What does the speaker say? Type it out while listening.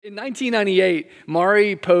In 1998,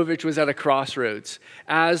 Maury Povich was at a crossroads,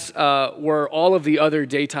 as were all of the other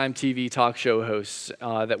daytime TV talk show hosts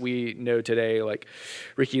that we know today, like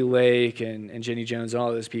Ricky Lake and Jenny Jones and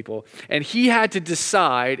all those people. And he had to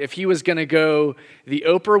decide if he was going to go the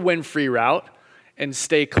Oprah Winfrey route and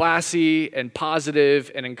stay classy and positive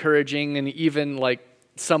and encouraging and even like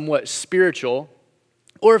somewhat spiritual,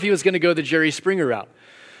 or if he was going to go the Jerry Springer route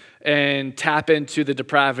and tap into the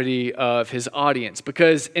depravity of his audience.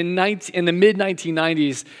 Because in the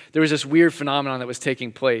mid-1990s, there was this weird phenomenon that was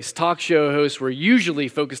taking place. Talk show hosts were usually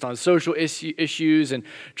focused on social issues and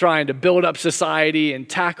trying to build up society and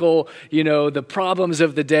tackle, the problems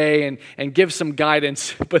of the day and give some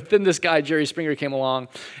guidance. But then this guy, Jerry Springer, came along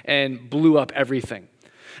and blew up everything.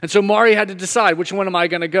 And so Maury had to decide, which one am I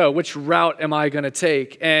going to go? Which route am I going to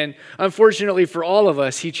take? And unfortunately for all of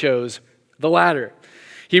us, he chose the latter.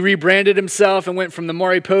 He rebranded himself and went from the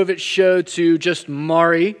Maury Povich Show to just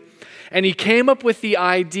Maury. And he came up with the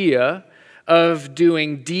idea of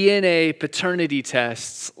doing DNA paternity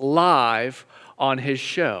tests live on his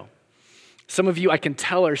show. Some of you, I can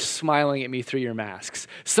tell, are smiling at me through your masks.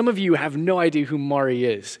 Some of you have no idea who Maury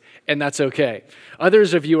is, and that's okay.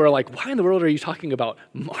 Others of you are like, why in the world are you talking about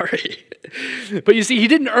Maury? But you see, he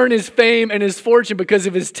didn't earn his fame and his fortune because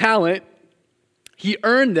of his talent. He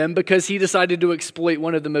earned them because he decided to exploit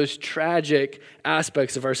one of the most tragic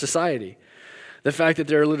aspects of our society. The fact that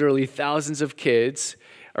there are literally thousands of kids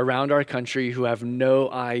around our country who have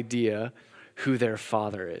no idea who their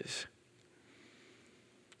father is.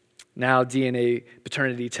 Now DNA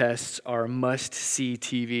paternity tests are must-see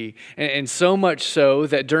TV. And so much so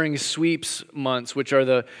that during sweeps months, which are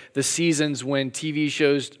the seasons when TV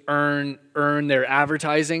shows earn their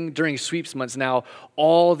advertising, during sweeps months now,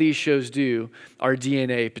 all these shows do are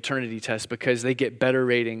DNA paternity tests because they get better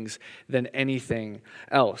ratings than anything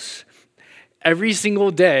else. Every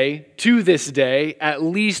single day, to this day, at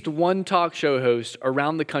least one talk show host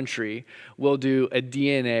around the country will do a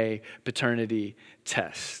DNA paternity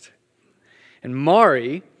test. And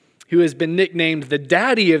Maury, who has been nicknamed the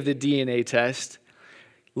daddy of the DNA test,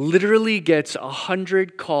 literally gets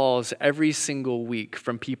 100 calls every single week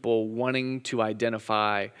from people wanting to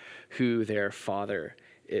identify who their father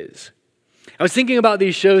is. I was thinking about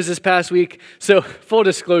these shows this past week. So full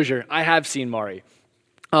disclosure, I have seen Maury.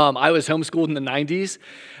 I was homeschooled in the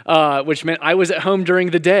 90s, which meant I was at home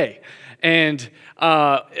during the day. And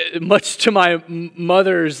much to my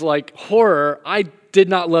mother's horror, I did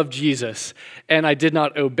not love Jesus, and I did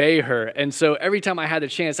not obey her. And so every time I had a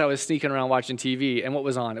chance, I was sneaking around watching TV, and what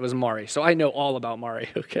was on? It was Maury. So I know all about Maury,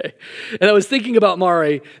 okay? And I was thinking about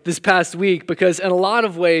Maury this past week because in a lot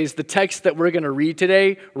of ways, the text that we're going to read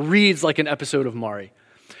today reads like an episode of Maury.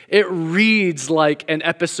 It reads like an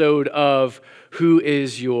episode of Who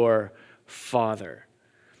is Your Father?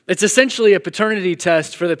 It's essentially a paternity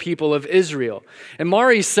test for the people of Israel. And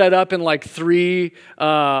Maury's set up in three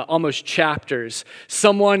almost chapters.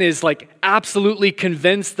 Someone is absolutely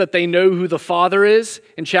convinced that they know who the father is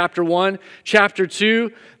in chapter 1. Chapter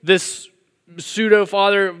 2, this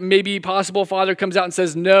pseudo-father, maybe possible father comes out and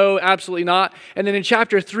says, no, absolutely not. And then in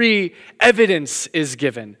chapter 3, evidence is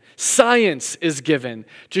given. Science is given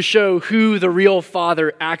to show who the real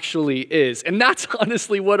father actually is. And that's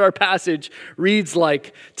honestly what our passage reads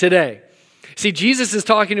like today. See, Jesus is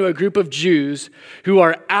talking to a group of Jews who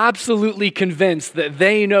are absolutely convinced that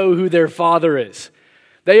they know who their father is.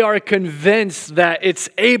 They are convinced that it's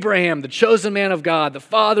Abraham, the chosen man of God, the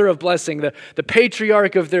father of blessing, the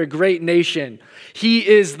patriarch of their great nation. He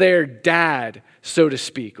is their dad, so to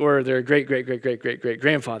speak, or their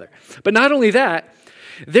great-great-great-great-great-great-grandfather. But not only that,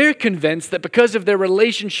 they're convinced that because of their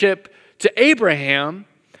relationship to Abraham,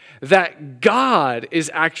 that God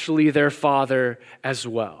is actually their father as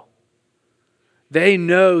well. They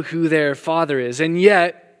know who their father is, and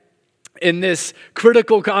yet, in this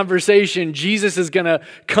critical conversation, Jesus is going to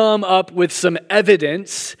come up with some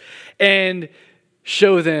evidence and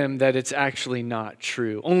show them that it's actually not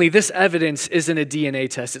true. Only this evidence isn't a DNA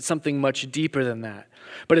test. It's something much deeper than that.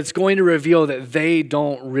 But it's going to reveal that they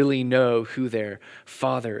don't really know who their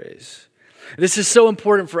father is. This is so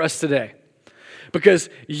important for us today because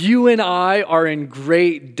you and I are in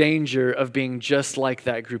great danger of being just like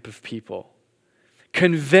that group of people.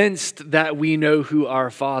 Convinced that we know who our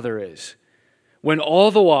Father is, when all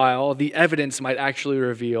the while the evidence might actually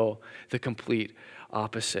reveal the complete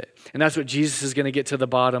opposite. And that's what Jesus is going to get to the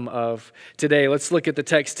bottom of today. Let's look at the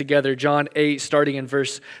text together. John 8, starting in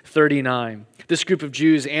verse 39. This group of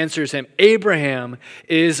Jews answers him, Abraham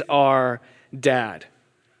is our dad.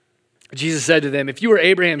 Jesus said to them, if you were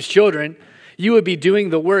Abraham's children, you would be doing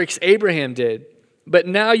the works Abraham did. But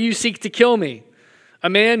now you seek to kill me, a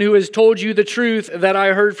man who has told you the truth that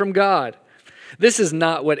I heard from God. This is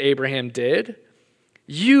not what Abraham did.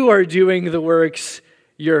 You are doing the works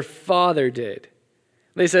your father did."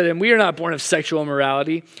 They said, "And we are not born of sexual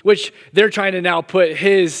immorality," which they're trying to now put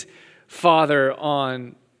his father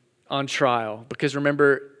on trial. Because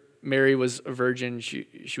remember, Mary was a virgin. She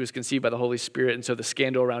was conceived by the Holy Spirit. And so the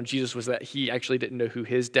scandal around Jesus was that he actually didn't know who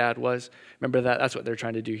his dad was. Remember that? That's what they're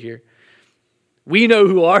trying to do here. We know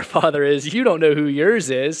who our father is. You don't know who yours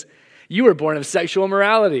is. You were born of sexual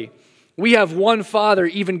immorality. We have one Father,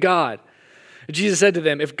 even God. Jesus said to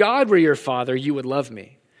them, "If God were your father, you would love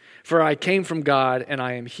me. For I came from God and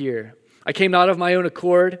I am here. I came not of my own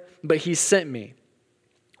accord, but he sent me.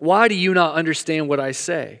 Why do you not understand what I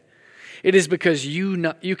say? It is because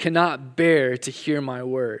you cannot bear to hear my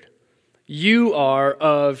word. You are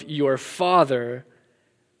of your father,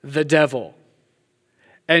 the devil,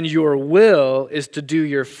 and your will is to do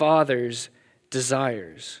your father's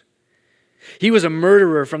desires. He was a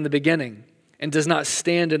murderer from the beginning and does not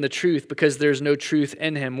stand in the truth because there's no truth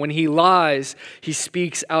in him. When he lies, he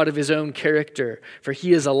speaks out of his own character, for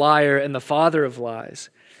he is a liar and the father of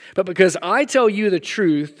lies. But because I tell you the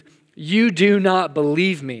truth, you do not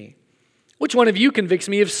believe me. Which one of you convicts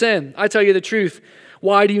me of sin? I tell you the truth.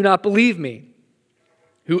 Why do you not believe me?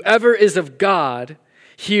 Whoever is of God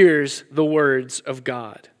hears the words of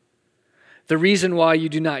God. The reason why you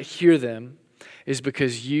do not hear them is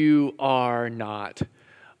because you are not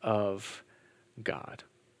of God."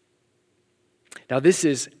 Now, this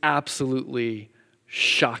is absolutely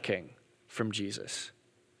shocking from Jesus.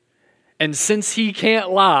 And since he can't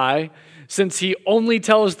lie, since he only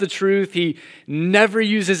tells the truth, he never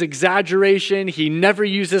uses exaggeration, he never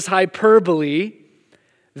uses hyperbole,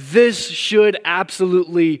 this should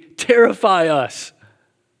absolutely terrify us.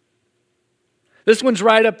 This one's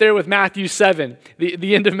right up there with Matthew 7,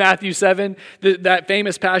 the end of Matthew 7, that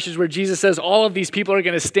famous passage where Jesus says all of these people are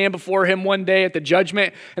going to stand before him one day at the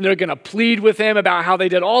judgment, and they're going to plead with him about how they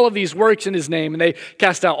did all of these works in his name, and they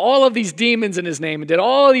cast out all of these demons in his name, and did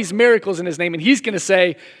all of these miracles in his name, and he's going to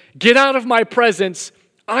say, "Get out of my presence,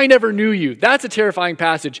 I never knew you." That's a terrifying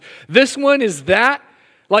passage. This one is that,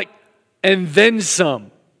 and then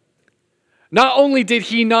some. Not only did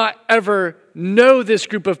he not ever know this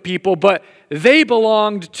group of people, but they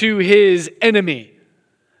belonged to his enemy.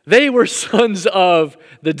 They were sons of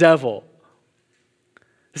the devil.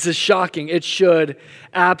 This is shocking. It should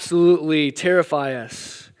absolutely terrify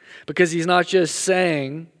us, because he's not just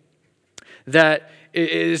saying that it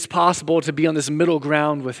is possible to be on this middle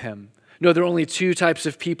ground with him. No, there are only two types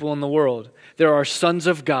of people in the world. There are sons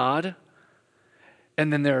of God,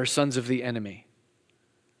 and then there are sons of the enemy,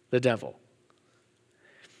 the devil.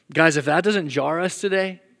 Guys, if that doesn't jar us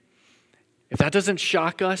today, if that doesn't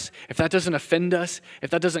shock us, if that doesn't offend us, if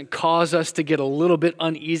that doesn't cause us to get a little bit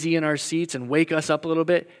uneasy in our seats and wake us up a little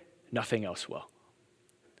bit, nothing else will.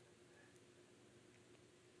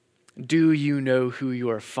 Do you know who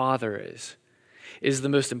your Father is the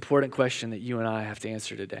most important question that you and I have to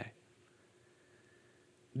answer today.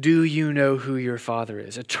 Do you know who your Father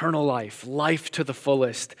is? Eternal life, life to the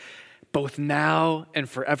fullest, both now and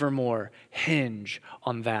forevermore, hinge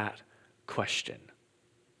on that question.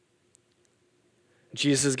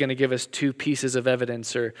 Jesus is going to give us two pieces of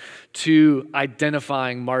evidence, or two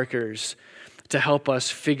identifying markers to help us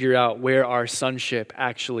figure out where our sonship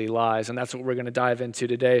actually lies. And that's what we're going to dive into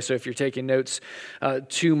today. So if you're taking notes,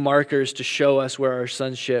 two markers to show us where our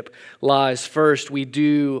sonship lies. First, we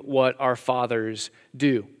do what our fathers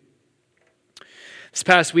do. This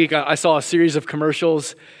past week, I saw a series of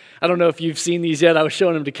commercials. I don't know if you've seen these yet. I was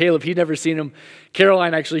showing them to Caleb. He'd never seen them.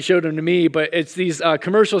 Caroline actually showed them to me, but it's these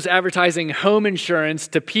commercials advertising home insurance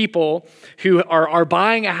to people who are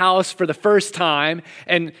buying a house for the first time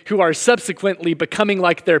and who are subsequently becoming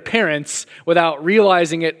like their parents without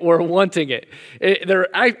realizing it or wanting it. They're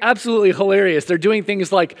absolutely hilarious. They're doing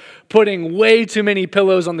things like putting way too many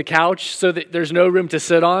pillows on the couch so that there's no room to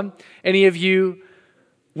sit on. Any of you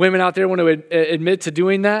women out there want to admit to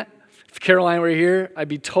doing that? If Caroline were here, I'd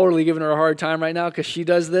be totally giving her a hard time right now because she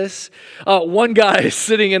does this. One guy is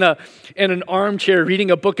sitting in an armchair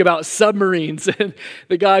reading a book about submarines, and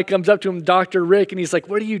the guy comes up to him, Dr. Rick, and he's like,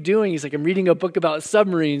 "What are you doing?" He's like, "I'm reading a book about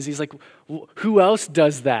submarines." He's like, "Who else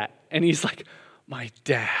does that?" And he's like, "My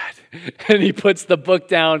dad." And he puts the book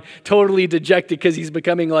down, totally dejected because he's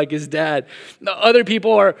becoming like his dad. Other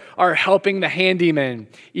people are helping the handyman,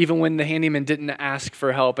 even when the handyman didn't ask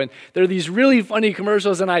for help. And there are these really funny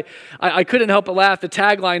commercials, and I couldn't help but laugh. The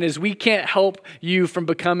tagline is, "We can't help you from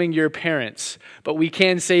becoming your parents, but we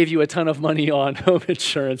can save you a ton of money on home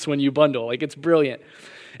insurance when you bundle." Like, it's brilliant.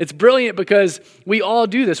 It's brilliant because we all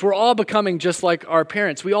do this. We're all becoming just like our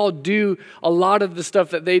parents. We all do a lot of the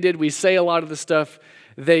stuff that they did. We say a lot of the stuff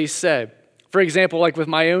they said. For example, like with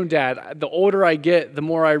my own dad, the older I get, the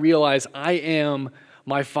more I realize I am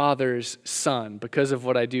my father's son because of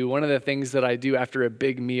what I do. One of the things that I do after a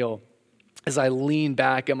big meal is I lean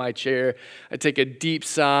back in my chair, I take a deep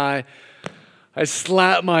sigh, I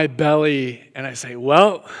slap my belly, and I say,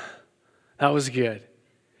 well, that was good.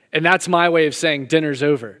 And that's my way of saying dinner's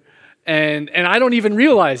over. And I don't even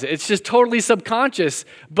realize it. It's just totally subconscious.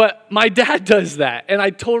 But my dad does that. And I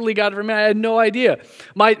totally got it from him. I had no idea.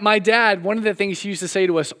 My dad, one of the things he used to say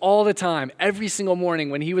to us all the time, every single morning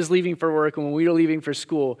when he was leaving for work and when we were leaving for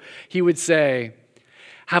school, he would say,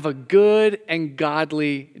 have a good and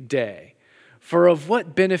godly day. For of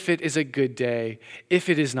what benefit is a good day if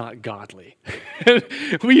it is not godly?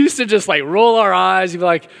 We used to just like roll our eyes. You'd be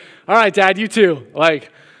like, all right, Dad, you too.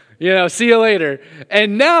 Like, see you later.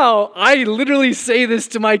 And now I literally say this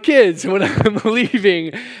to my kids when I'm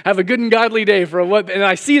leaving. Have a good and godly day for what? And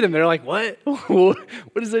I see them. They're like, what? What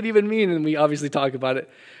does that even mean? And we obviously talk about it.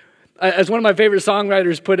 As one of my favorite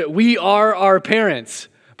songwriters put it, we are our parents,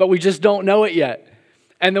 but we just don't know it yet.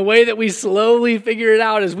 And the way that we slowly figure it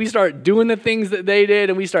out is we start doing the things that they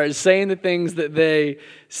did and we start saying the things that they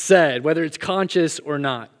said, whether it's conscious or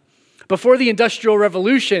not. Before the Industrial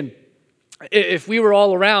Revolution, if we were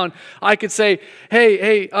all around, I could say,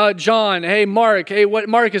 hey, John, hey, Mark, hey,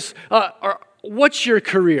 Marcus, what's your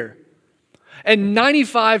career? And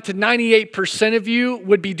 95 to 98% of you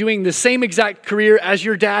would be doing the same exact career as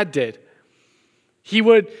your dad did. He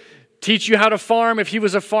would teach you how to farm. If he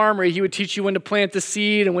was a farmer, he would teach you when to plant the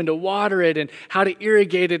seed and when to water it and how to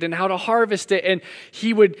irrigate it and how to harvest it. And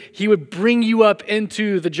he would bring you up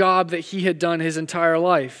into the job that he had done his entire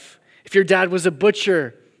life. If your dad was a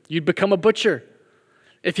butcher, you'd become a butcher.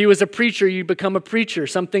 If he was a preacher, you'd become a preacher.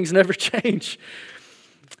 Some things never change.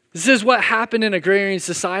 This is what happened in agrarian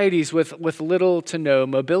societies with little to no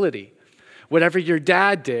mobility. Whatever your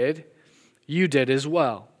dad did, you did as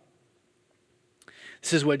well.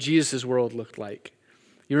 This is what Jesus' world looked like.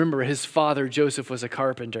 You remember his father, Joseph, was a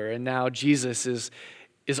carpenter, and now Jesus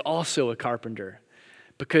is also a carpenter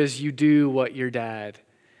because you do what your dad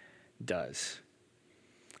does.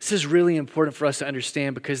 This is really important for us to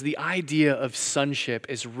understand because the idea of sonship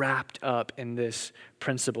is wrapped up in this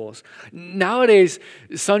principles. Nowadays,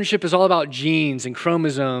 sonship is all about genes and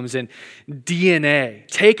chromosomes and DNA.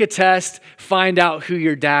 Take a test, find out who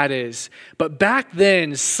your dad is. But back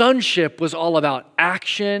then, sonship was all about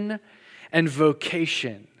action and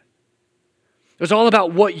vocation. It was all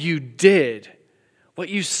about what you did, what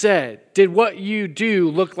you said. Did what you do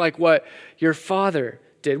look like what your father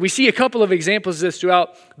did? We see a couple of examples of this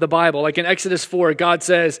throughout the Bible. Like in Exodus 4, God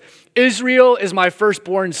says, Israel is my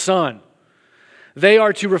firstborn son. They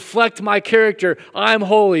are to reflect my character. I'm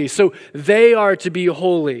holy, so they are to be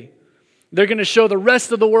holy. They're going to show the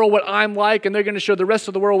rest of the world what I'm like, and they're going to show the rest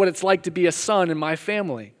of the world what it's like to be a son in my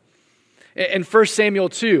family. In 1 Samuel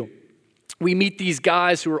 2, we meet these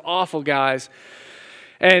guys who are awful guys,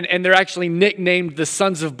 and they're actually nicknamed the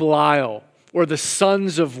sons of Belial, or the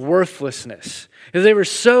sons of worthlessness. Because they were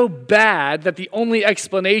so bad that the only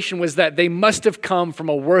explanation was that they must have come from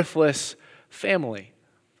a worthless family.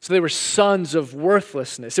 So they were sons of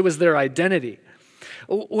worthlessness. It was their identity.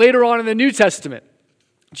 Later on in the New Testament,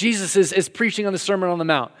 Jesus is preaching on the Sermon on the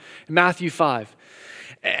Mount in Matthew 5.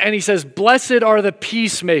 And he says, blessed are the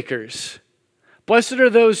peacemakers. Blessed are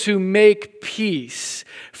those who make peace,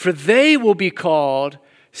 for they will be called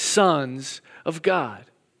sons of God.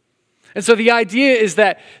 And so the idea is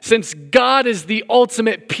that since God is the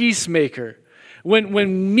ultimate peacemaker, when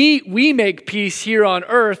we make peace here on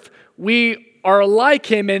earth, we are like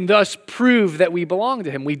him and thus prove that we belong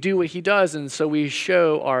to him. We do what he does, and so we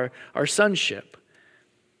show our sonship.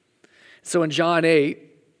 So in John 8,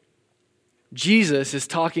 Jesus is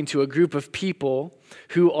talking to a group of people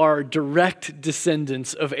who are direct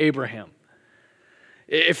descendants of Abraham.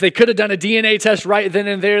 If they could have done a DNA test right then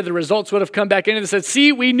and there, the results would have come back in and said,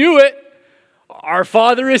 see, we knew it. Our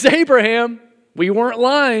father is Abraham. We weren't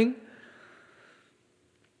lying.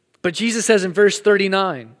 But Jesus says in verse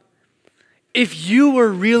 39, if you were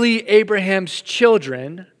really Abraham's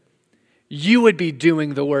children, you would be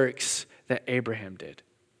doing the works that Abraham did.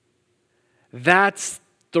 That's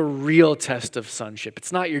the real test of sonship.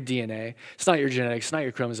 It's not your DNA. It's not your genetics. It's not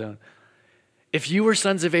your chromosome. If you were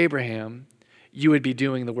sons of Abraham, you would be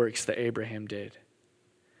doing the works that Abraham did.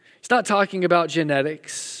 He's not talking about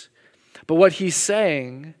genetics, but what he's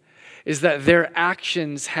saying is that their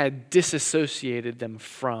actions had disassociated them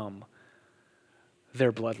from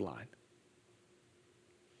their bloodline.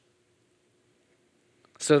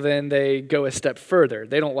 So then they go a step further.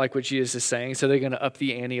 They don't like what Jesus is saying, so they're going to up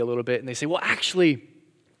the ante a little bit, and they say, well, actually,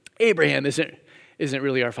 Abraham isn't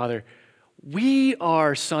really our father. We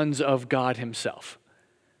are sons of God himself.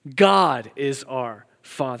 God is our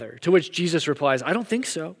father. To which Jesus replies, I don't think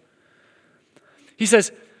so. He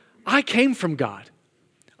says, I came from God.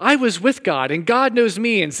 I was with God, and God knows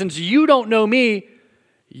me, and since you don't know me,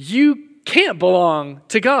 you can't belong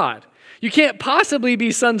to God. You can't possibly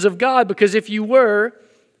be sons of God, because if you were,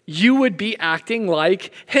 you would be acting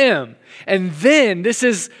like him. And then this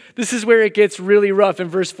is where it gets really rough. In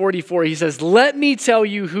verse 44, he says, let me tell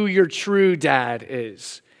you who your true dad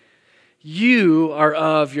is. You are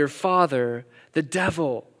of your father, the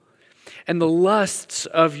devil, and the lusts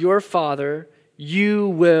of your father you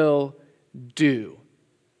will do.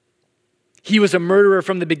 He was a murderer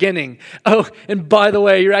from the beginning. Oh, and by the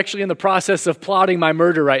way, you're actually in the process of plotting my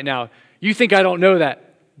murder right now. You think I don't know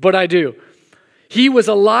that, but I do. He was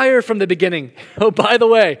a liar from the beginning. Oh, by the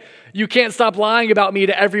way, you can't stop lying about me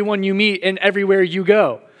to everyone you meet and everywhere you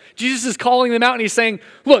go. Jesus is calling them out and he's saying,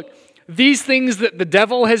 look, these things that the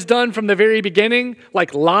devil has done from the very beginning,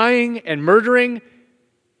 like lying and murdering,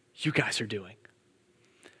 you guys are doing.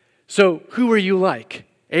 So who are you like?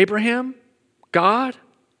 Abraham? God?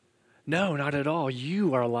 No, not at all.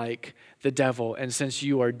 You are like the devil. And since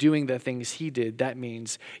you are doing the things he did, that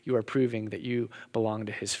means you are proving that you belong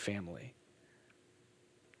to his family.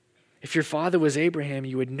 If your father was Abraham,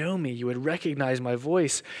 you would know me. You would recognize my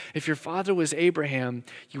voice. If your father was Abraham,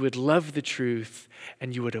 you would love the truth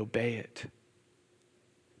and you would obey it.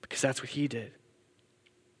 Because that's what he did.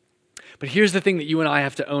 But here's the thing that you and I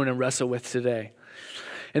have to own and wrestle with today.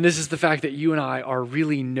 And this is the fact that you and I are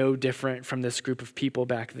really no different from this group of people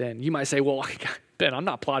back then. You might say, well, Ben, I'm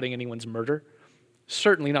not plotting anyone's murder.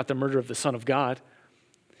 Certainly not the murder of the Son of God.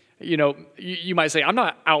 You might say, I'm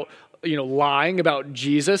not out lying about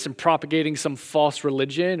Jesus and propagating some false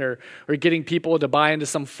religion or getting people to buy into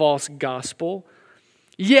some false gospel.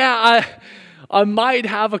 Yeah, I might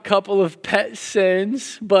have a couple of pet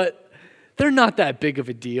sins, but they're not that big of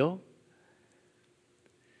a deal.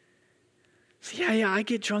 So yeah, I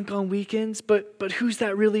get drunk on weekends, but who's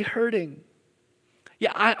that really hurting?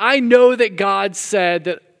 Yeah, I know that God said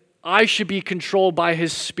that I should be controlled by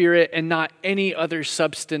his Spirit and not any other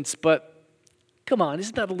substance, but come on,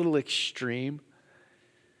 isn't that a little extreme?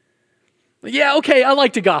 Yeah, okay, I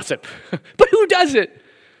like to gossip, but who doesn't?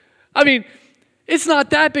 I mean, it's not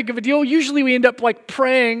that big of a deal. Usually we end up like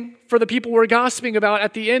praying for the people we're gossiping about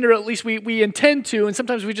at the end, or at least we intend to, and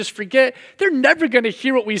sometimes we just forget. They're never going to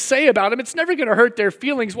hear what we say about them. It's never going to hurt their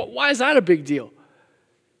feelings. Why is that a big deal?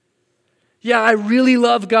 Yeah, I really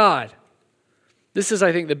love God. This is,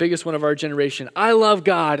 I think, the biggest one of our generation. I love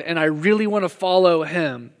God, and I really want to follow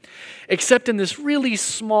him, except in this really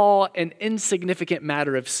small and insignificant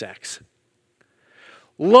matter of sex.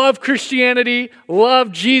 Love Christianity,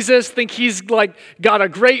 love Jesus, think he's like got a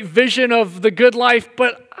great vision of the good life,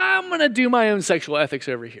 but I'm going to do my own sexual ethics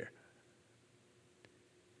over here.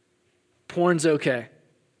 Porn's okay.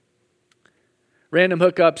 Random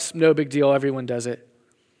hookups, no big deal, everyone does it.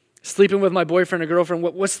 Sleeping with my boyfriend or girlfriend,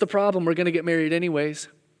 what's the problem? We're going to get married anyways.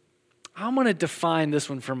 I'm going to define this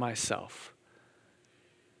one for myself.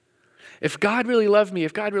 If God really loved me,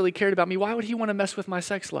 if God really cared about me, why would he want to mess with my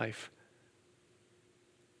sex life?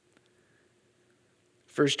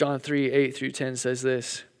 1 John 3, 8 through 10 says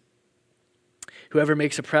this: whoever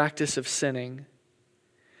makes a practice of sinning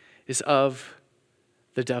is of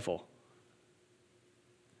the devil.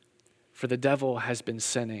 For the devil has been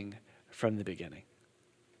sinning from the beginning.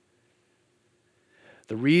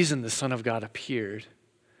 The reason the Son of God appeared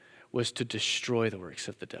was to destroy the works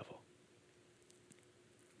of the devil.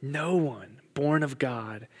 No one born of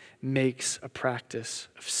God makes a practice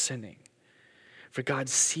of sinning, for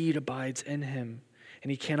God's seed abides in him, and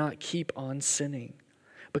he cannot keep on sinning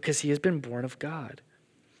because he has been born of God.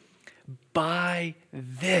 By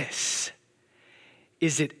this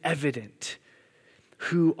is it evident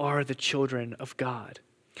who are the children of God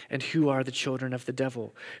and who are the children of the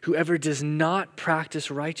devil. Whoever does not practice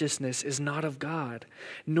righteousness is not of God,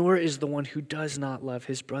 nor is the one who does not love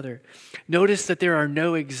his brother. Notice that there are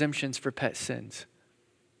no exemptions for pet sins.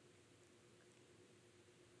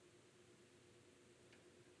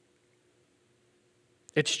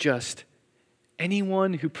 It's just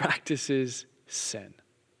anyone who practices sin.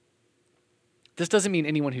 This doesn't mean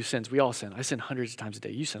anyone who sins. We all sin. I sin hundreds of times a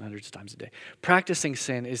day. You sin hundreds of times a day. Practicing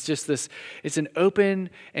sin is just this, it's an open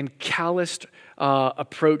and calloused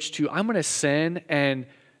approach to, I'm going to sin and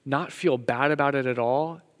not feel bad about it at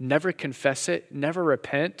all, never confess it, never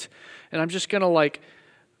repent, and I'm just going to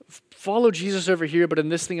follow Jesus over here, but in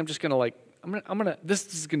this thing I'm just going to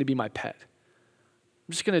this is going to be my pet.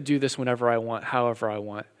 I'm just going to do this whenever I want, however I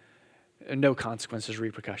want, and no consequences,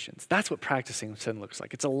 repercussions. That's what practicing sin looks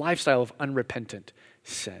like. It's a lifestyle of unrepentant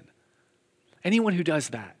sin. Anyone who does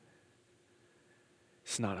that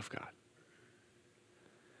is not of God.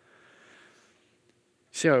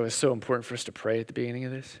 See how it was so important for us to pray at the beginning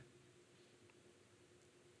of this?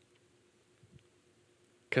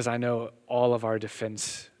 Because I know all of our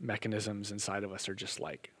defense mechanisms inside of us are just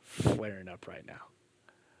like flaring up right now.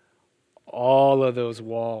 All of those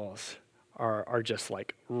walls are just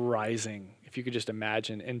like rising. If you could just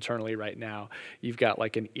imagine internally right now, you've got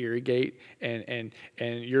like an ear gate and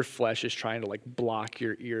your flesh is trying to like block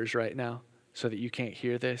your ears right now so that you can't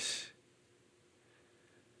hear this.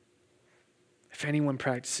 If anyone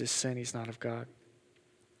practices sin, he's not of God.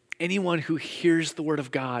 Anyone who hears the word of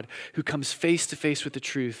God, who comes face to face with the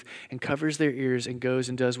truth and covers their ears and goes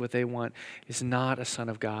and does what they want, is not a son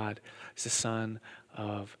of God. It's a son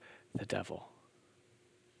of the devil.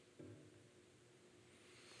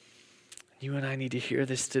 You and I need to hear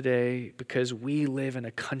this today because we live in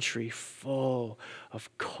a country full of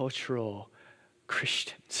cultural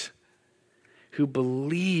Christians who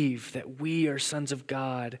believe that we are sons of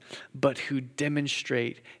God, but who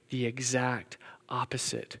demonstrate the exact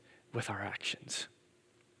opposite with our actions.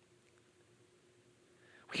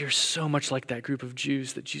 We are so much like that group of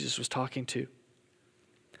Jews that Jesus was talking to.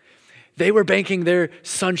 They were banking their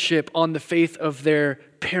sonship on the faith of their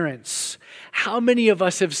parents. How many of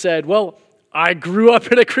us have said, well, I grew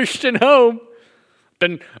up in a Christian home,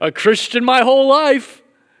 been a Christian my whole life.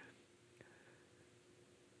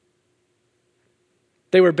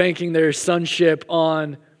 They were banking their sonship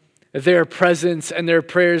on their presence and their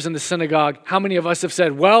prayers in the synagogue. How many of us have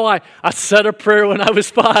said, well, I said a prayer when I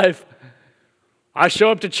was 5. I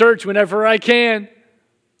show up to church whenever I can.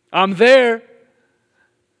 I'm there.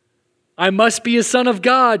 I must be a son of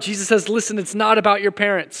God. Jesus says, listen, it's not about your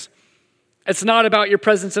parents. It's not about your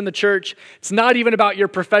presence in the church. It's not even about your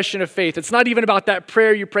profession of faith. It's not even about that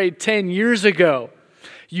prayer you prayed 10 years ago.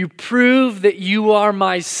 You prove that you are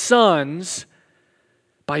my sons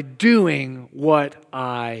by doing what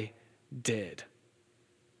I did.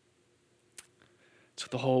 That's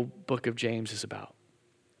what the whole book of James is about.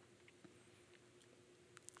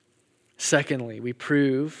 Secondly, we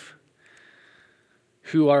prove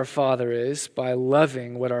who our Father is by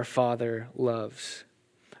loving what our Father loves.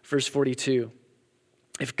 Verse 42,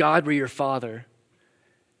 if God were your Father,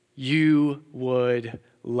 you would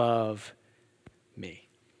love me.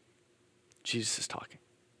 Jesus is talking.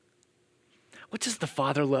 What does the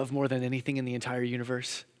Father love more than anything in the entire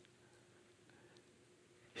universe?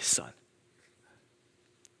 His Son.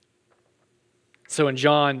 So in 1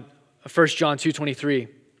 John 2:23,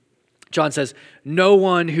 John says, no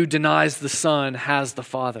one who denies the Son has the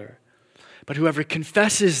Father, but whoever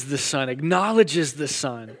confesses the Son, acknowledges the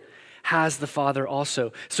Son, has the Father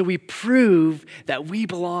also. So we prove that we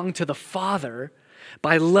belong to the Father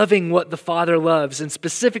by loving what the Father loves. And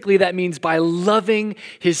specifically that means by loving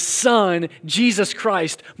his Son, Jesus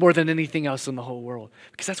Christ, more than anything else in the whole world.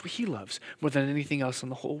 Because that's what he loves more than anything else in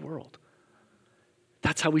the whole world.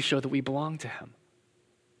 That's how we show that we belong to him.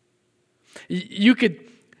 You could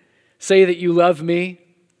say that you love me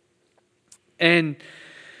and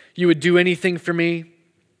you would do anything for me,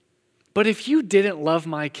 but if you didn't love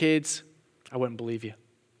my kids, I wouldn't believe you.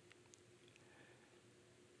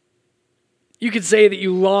 You could say that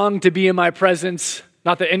you long to be in my presence.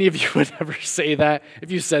 Not that any of you would ever say that.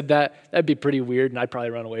 If you said that, that'd be pretty weird and I'd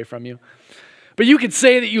probably run away from you. But you could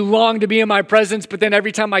say that you long to be in my presence, but then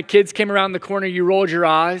every time my kids came around the corner, you rolled your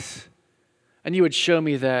eyes and you would show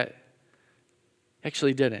me that you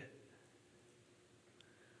actually didn't.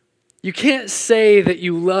 You can't say that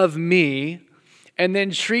you love me and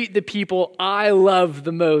then treat the people I love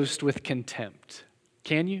the most with contempt.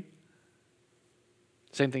 Can you?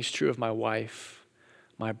 Same thing's true of my wife,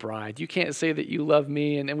 my bride. You can't say that you love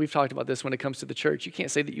me, and we've talked about this when it comes to the church. You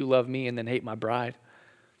can't say that you love me and then hate my bride,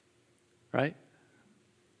 right?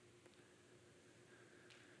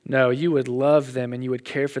 No, you would love them and you would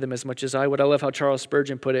care for them as much as I would. I love how Charles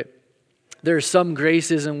Spurgeon put it. There are some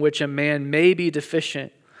graces in which a man may be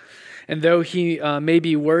deficient, and though he may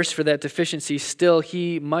be worse for that deficiency, still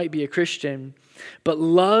he might be a Christian. But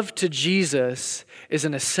love to Jesus is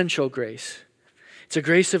an essential grace. It's a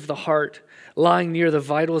grace of the heart, lying near the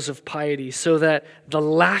vitals of piety, so that the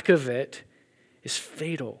lack of it is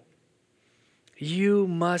fatal. You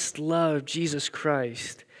must love Jesus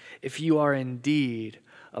Christ if you are indeed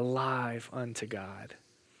alive unto God.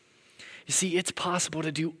 You see, it's possible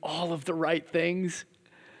to do all of the right things,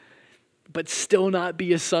 but still not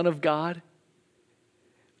be a son of God.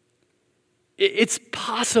 It's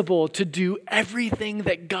possible to do everything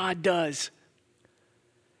that God does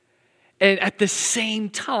and at the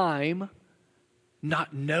same time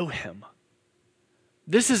not know him.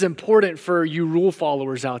 This is important for you rule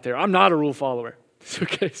followers out there. I'm not a rule follower.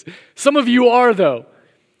 Okay. Some of you are, though.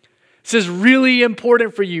 This is really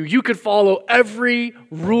important for you. You could follow every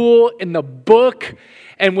rule in the book,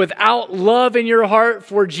 and without love in your heart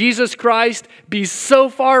for Jesus Christ, be so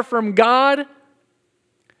far from God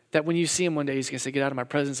that when you see him one day, he's going to say, "Get out of my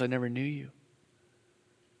presence, I never knew you."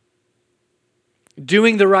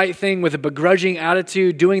 Doing the right thing with a begrudging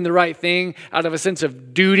attitude, doing the right thing out of a sense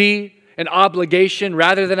of duty and obligation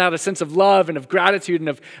rather than out of a sense of love and of gratitude and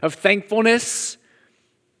of thankfulness,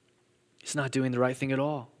 it's not doing the right thing at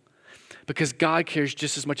all. Because God cares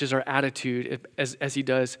just as much as our attitude as he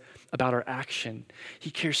does about our action.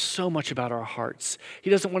 He cares so much about our hearts. He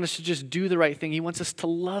doesn't want us to just do the right thing. He wants us to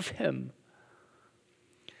love him.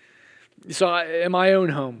 So in my own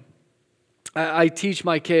home, I teach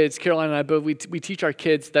my kids, Caroline and I both, we teach our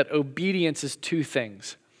kids that obedience is two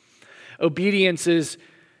things. Obedience is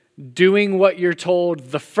doing what you're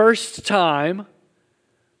told the first time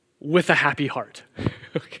with a happy heart.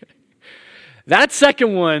 Okay. That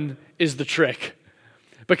second one is the trick.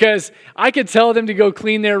 Because I could tell them to go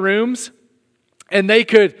clean their rooms, and they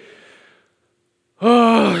could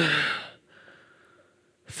throw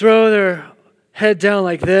their head down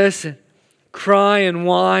like this and cry and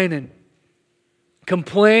whine and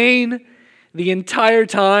complain the entire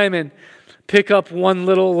time and pick up one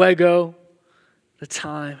little Lego at a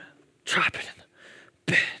time, drop it in the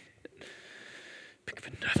bin, pick up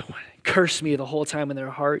another one, and curse me the whole time in their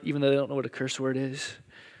heart, even though they don't know what a curse word is,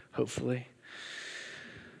 hopefully.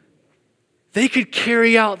 They could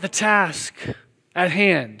carry out the task at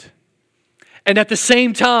hand and at the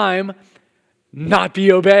same time not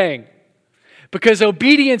be obeying. Because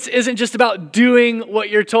obedience isn't just about doing what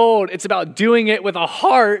you're told. It's about doing it with a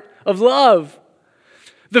heart of love.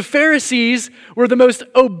 The Pharisees were the most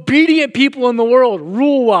obedient people in the world,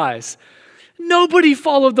 rule-wise. Nobody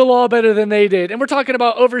followed the law better than they did. And we're talking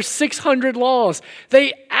about over 600 laws.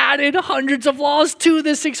 They added hundreds of laws to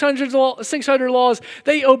the 600 laws.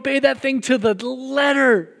 They obeyed that thing to the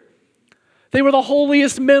letter. They were the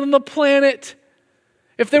holiest men on the planet.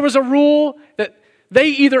 If there was a rule that they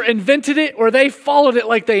either invented it or they followed it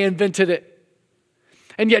like they invented it.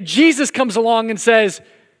 And yet Jesus comes along and says,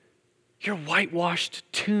 "You're whitewashed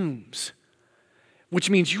tombs," which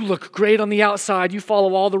means you look great on the outside, you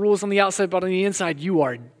follow all the rules on the outside, but on the inside, you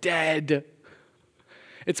are dead.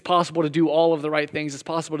 It's possible to do all of the right things. It's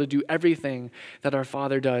possible to do everything that our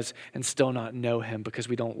Father does and still not know him because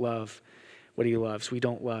we don't love what he loves. We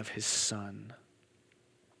don't love his Son.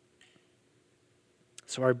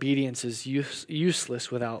 So our obedience is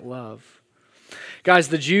useless without love. Guys,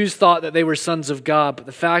 the Jews thought that they were sons of God, but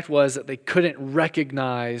the fact was that they couldn't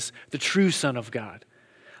recognize the true Son of God,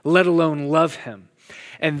 let alone love him.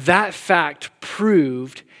 And that fact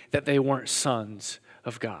proved that they weren't sons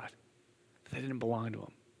of God. They didn't belong to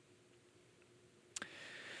him.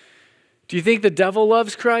 Do you think the devil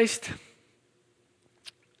loves Christ?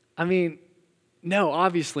 I mean, no,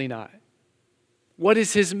 obviously not. What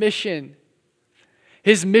is his mission?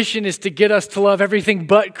 His mission is to get us to love everything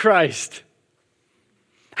but Christ.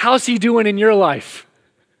 How's he doing in your life?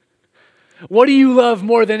 What do you love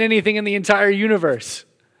more than anything in the entire universe?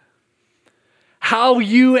 How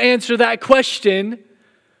you answer that question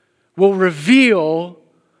will reveal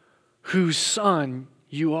whose son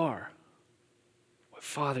you are, what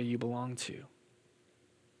father you belong to.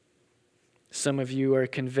 Some of you are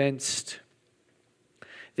convinced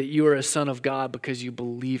that you are a son of God because you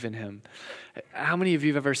believe in him. How many of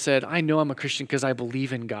you have ever said, "I know I'm a Christian because I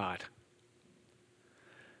believe in God"?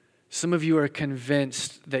 Some of you are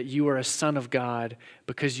convinced that you are a son of God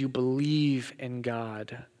because you believe in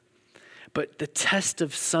God. But the test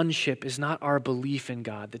of sonship is not our belief in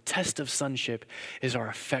God. The test of sonship is our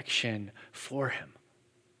affection for him.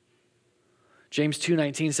 James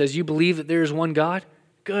 2:19 says, "You believe that there is one God?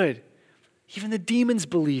 Good." Even the demons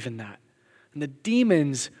believe in that. And the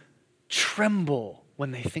demons tremble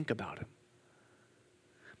when they think about him.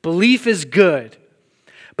 Belief is good,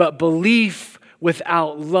 but belief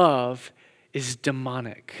without love is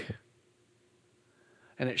demonic.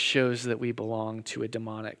 And it shows that we belong to a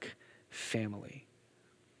demonic family.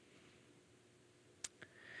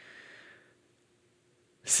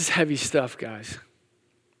 This is heavy stuff, guys.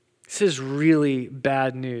 This is really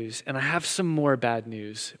bad news. And I have some more bad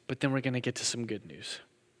news, but then we're going to get to some good news.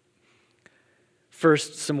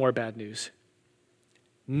 First, some more bad news.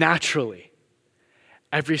 Naturally,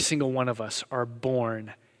 every single one of us are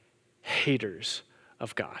born haters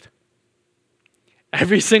of God.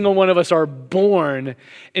 Every single one of us are born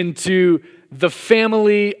into the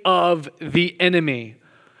family of the enemy.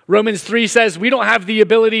 Romans 3 says we don't have the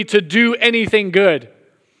ability to do anything good.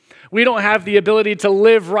 We don't have the ability to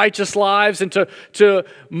live righteous lives and to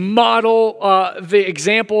model the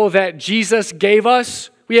example that Jesus gave us.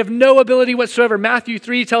 We have no ability whatsoever. Matthew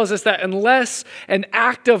 3 tells us that unless an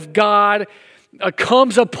act of God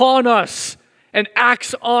comes upon us and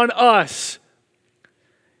acts on us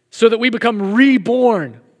so that we become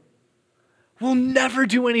reborn, we'll never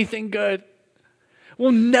do anything good.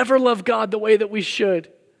 We'll never love God the way that we should.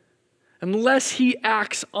 Unless he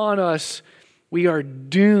acts on us, we are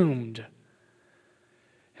doomed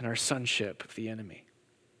in our sonship of the enemy.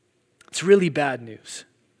 It's really bad news.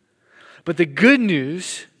 But the good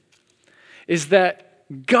news is that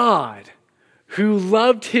God, who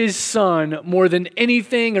loved his son more than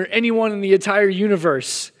anything or anyone in the entire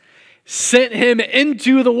universe, sent him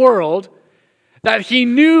into the world that he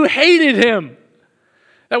knew hated him,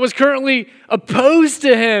 that was currently opposed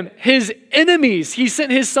to him, his enemies. He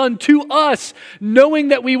sent his son to us, knowing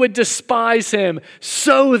that we would despise him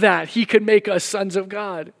so that he could make us sons of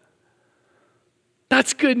God.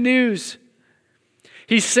 That's good news.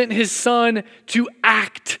 He sent his son to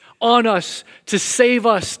act on us, to save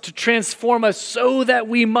us, to transform us so that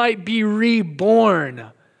we might be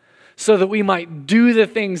reborn, so that we might do the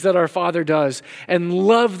things that our Father does and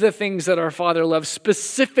love the things that our Father loves,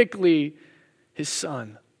 specifically his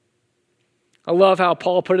son. I love how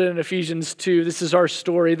Paul put it in Ephesians 2. This is our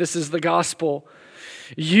story. This is the gospel.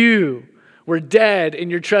 You were dead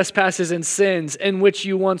in your trespasses and sins in which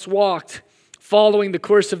you once walked, following the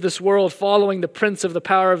course of this world, following the prince of the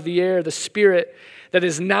power of the air, the spirit that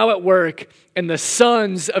is now at work in the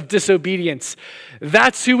sons of disobedience.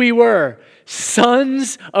 That's who we were,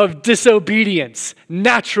 sons of disobedience,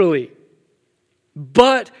 naturally.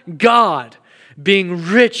 But God, being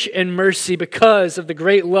rich in mercy because of the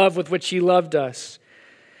great love with which he loved us,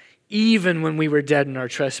 even when we were dead in our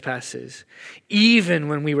trespasses, even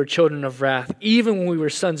when we were children of wrath, even when we were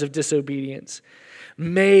sons of disobedience,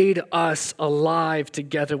 made us alive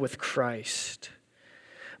together with Christ.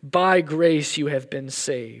 By grace you have been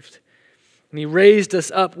saved. And he raised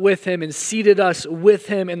us up with him and seated us with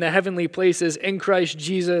him in the heavenly places in Christ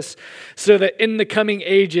Jesus, so that in the coming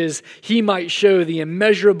ages he might show the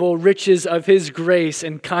immeasurable riches of his grace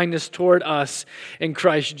and kindness toward us in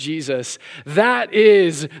Christ Jesus. That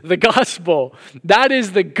is the gospel. That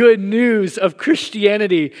is the good news of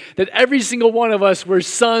Christianity, that every single one of us were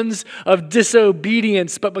sons of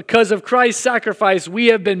disobedience, but because of Christ's sacrifice, we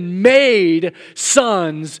have been made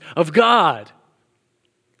sons of God.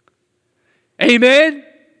 Amen?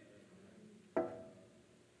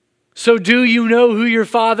 So do you know who your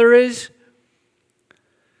Father is?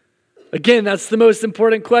 Again, that's the most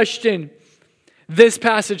important question. This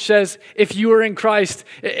passage says, if you are in Christ,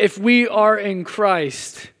 if we are in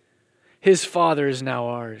Christ, his Father is now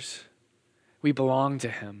ours. We belong to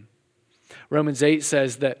him. Romans 8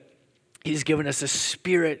 says that he's given us a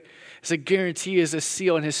spirit as a guarantee, as a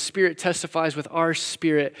seal, and his spirit testifies with our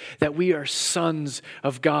spirit that we are sons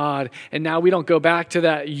of God. And now we don't go back to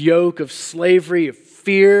that yoke of slavery, of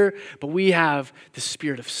fear, but we have the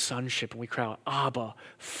spirit of sonship, and we cry out, Abba,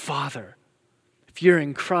 Father. If you're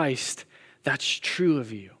in Christ, that's true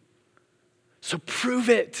of you. So prove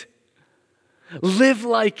it. Live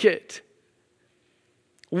like it.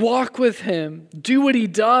 Walk with him. Do what he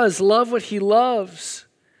does. Love what he loves.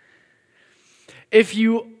 If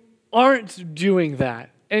you aren't doing that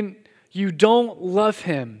and you don't love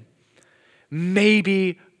him,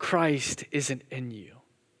 maybe Christ isn't in you.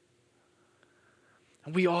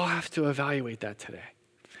 And we all have to evaluate that today.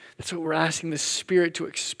 That's what we're asking the Spirit to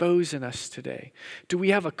expose in us today. Do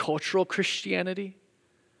we have a cultural Christianity?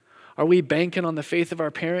 Are we banking on the faith of our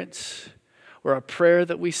parents, or a prayer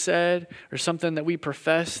that we said, or something that we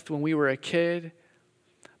professed when we were a kid,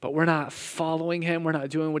 but we're not following him, we're not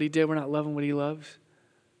doing what he did, we're not loving what he loves?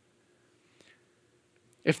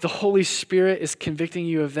 If the Holy Spirit is convicting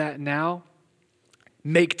you of that now,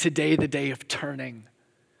 make today the day of turning.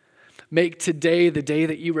 Make today the day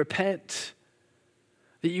that you repent,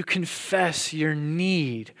 that you confess your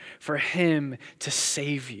need for him to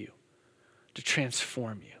save you, to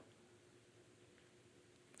transform you.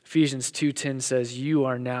 Ephesians 2:10 says, you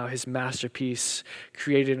are now his masterpiece,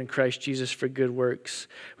 created in Christ Jesus for good works,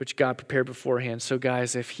 which God prepared beforehand. So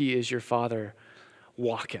guys, if he is your Father,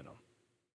 walk in them.